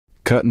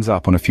Curtains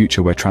up on a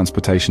future where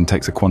transportation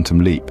takes a quantum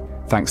leap,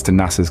 thanks to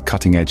NASA's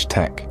cutting-edge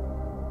tech.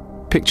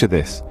 Picture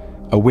this,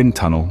 a wind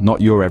tunnel, not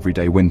your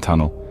everyday wind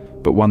tunnel,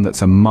 but one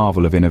that's a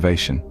marvel of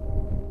innovation.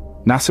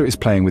 NASA is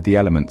playing with the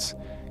elements,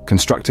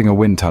 constructing a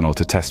wind tunnel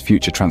to test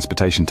future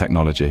transportation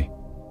technology.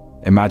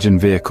 Imagine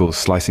vehicles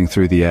slicing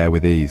through the air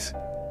with ease,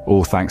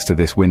 all thanks to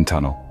this wind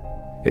tunnel.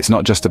 It's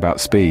not just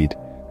about speed,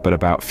 but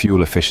about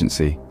fuel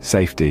efficiency,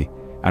 safety,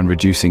 and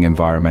reducing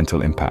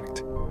environmental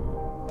impact.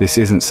 This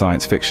isn't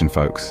science fiction,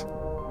 folks.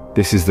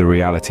 This is the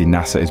reality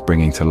NASA is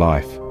bringing to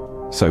life.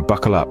 So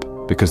buckle up,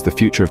 because the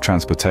future of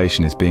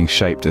transportation is being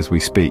shaped as we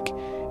speak,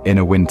 in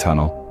a wind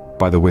tunnel,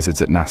 by the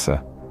wizards at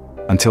NASA.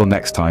 Until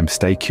next time,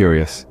 stay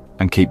curious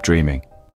and keep dreaming.